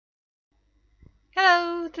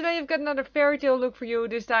Hello! Today I've got another fairy tale look for you.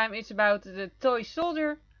 This time it's about the toy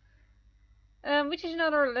soldier, which is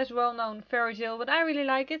another less well-known fairy tale, but I really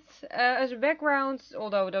like it. As a background,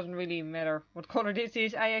 although it doesn't really matter what color this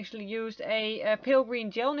is, I actually used a pale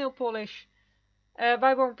green gel nail polish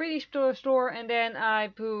by Born Pretty store, and then I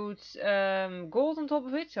put gold on top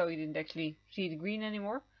of it, so you didn't actually see the green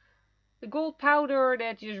anymore. The gold powder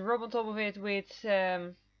that you just rub on top of it with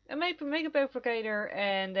a makeup applicator,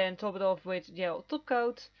 and then top it off with gel top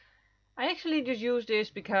coat. I actually just use this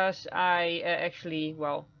because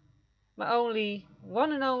well, my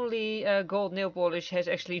one and only gold nail polish has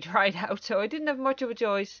actually dried out, so I didn't have much of a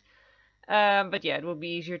choice. But yeah, it would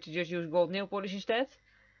be easier to just use gold nail polish instead.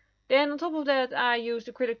 Then on top of that, I used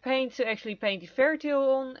acrylic paint to actually paint the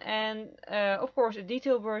fairytale on, and of course a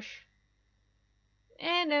detail brush.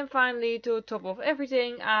 And then finally, to top of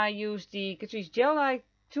everything, I used the Catrice Gel Like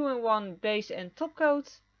 2-in-1 base and top coat.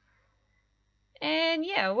 And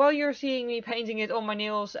yeah, while you're seeing me painting it on my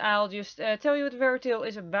nails, I'll just tell you what the Fairytale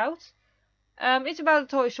is about. It's about a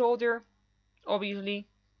toy soldier, obviously.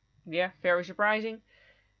 Yeah, very surprising.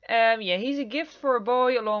 Yeah, he's a gift for a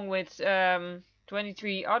boy along with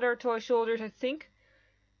 23 other toy soldiers, I think.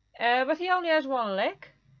 But he only has one leg.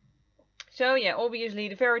 So yeah, obviously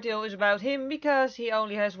the Fairytale is about him because he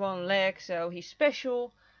only has one leg, so he's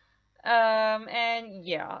special. And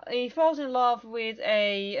yeah, he falls in love with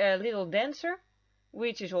a little dancer,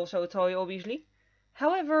 which is also a toy, obviously.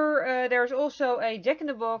 However, there's also a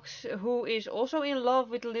Jack-in-the-Box who is also in love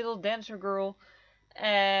with the little dancer girl.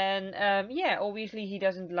 And yeah, obviously he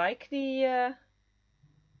doesn't like the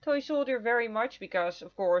toy soldier very much because,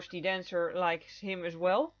 of course, the dancer likes him as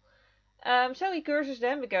well. So he curses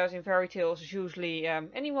them because in fairy tales, usually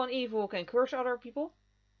anyone evil can curse other people.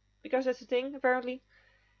 Because that's the thing, apparently.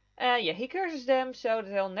 Yeah, he curses them so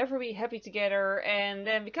that they'll never be happy together, and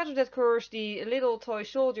then because of that curse, the little toy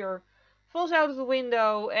soldier falls out of the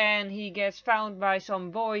window and he gets found by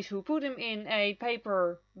some boys who put him in a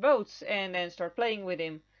paper boat and then start playing with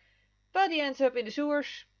him. But he ends up in the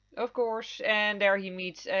sewers, of course, and there he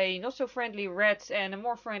meets a not so friendly rat and a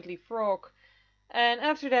more friendly frog. And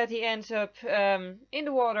after that he ends up in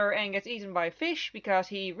the water and gets eaten by a fish because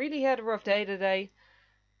he really had a rough day today.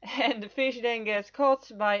 And the fish then gets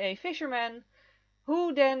caught by a fisherman,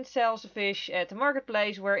 who then sells the fish at the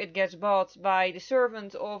marketplace, where it gets bought by the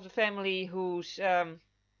servant of the family whose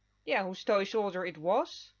toy soldier it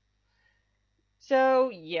was. So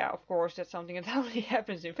yeah, of course that's something that only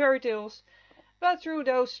happens in fairy tales. But through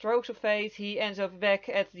those strokes of fate, he ends up back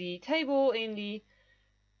at the table in the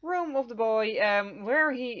room of the boy,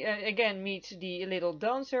 where he again meets the little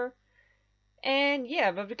dancer. And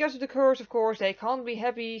yeah, but because of the curse, of course, they can't be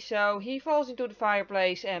happy, so he falls into the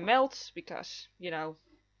fireplace and melts, because,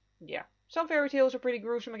 yeah, some fairy tales are pretty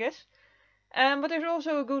gruesome, I guess. But there's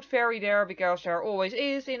also a good fairy there, because there always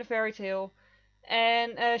is in a fairy tale.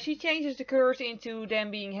 And she changes the curse into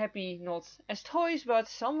them being happy, not as toys, but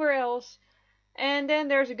somewhere else. And then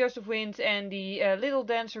there's a gust of wind, and the little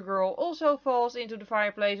dancer girl also falls into the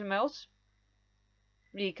fireplace and melts.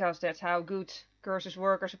 Because that's how good curses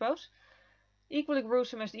work, I suppose. Equally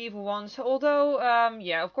gruesome as the evil ones. Although,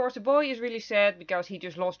 yeah, of course the boy is really sad because he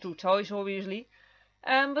just lost two toys, obviously.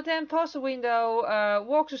 But then past the window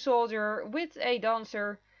walks a soldier with a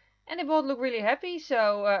dancer, and they both look really happy.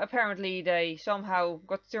 So apparently they somehow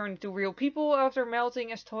got turned into real people after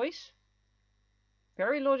melting as toys.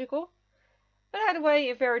 Very logical. But either way,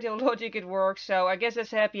 in fairy tale logic it works, so I guess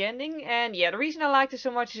that's a happy ending. And yeah, the reason I liked it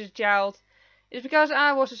so much as a child is because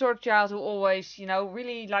I was the sort of child who always,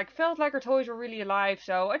 really felt like our toys were really alive.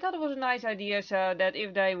 So I thought it was a nice idea, so that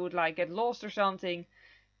if they would get lost or something,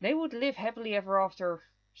 they would live happily ever after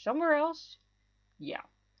somewhere else. Yeah.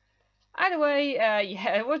 Either way,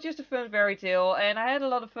 yeah, it was just a fun fairy tale, and I had a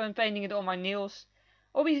lot of fun painting it on my nails.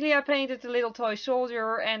 Obviously, I painted the little toy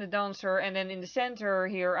soldier and the dancer, and then in the center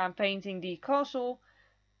here I'm painting the castle.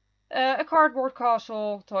 A cardboard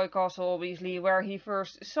castle, toy castle obviously, where he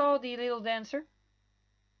first saw the little dancer.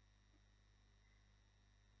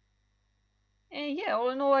 And yeah,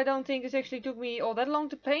 all in all, I don't think this actually took me all that long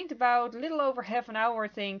to paint, about a little over half an hour, I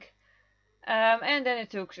think. And then it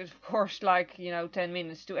took, of course, 10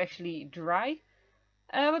 minutes to actually dry.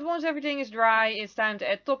 But once everything is dry, it's time to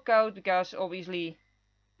add top coat, because obviously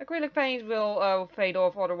acrylic paint will fade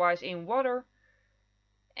off otherwise in water.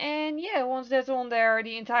 And yeah, once that's on there,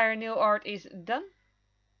 the entire nail art is done.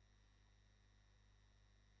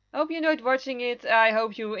 I hope you enjoyed watching it. I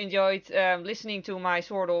hope you enjoyed listening to my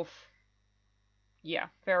sort of, yeah,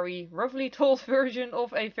 very roughly told version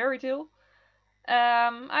of a fairy tale.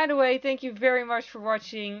 Either way, thank you very much for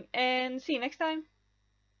watching, and see you next time.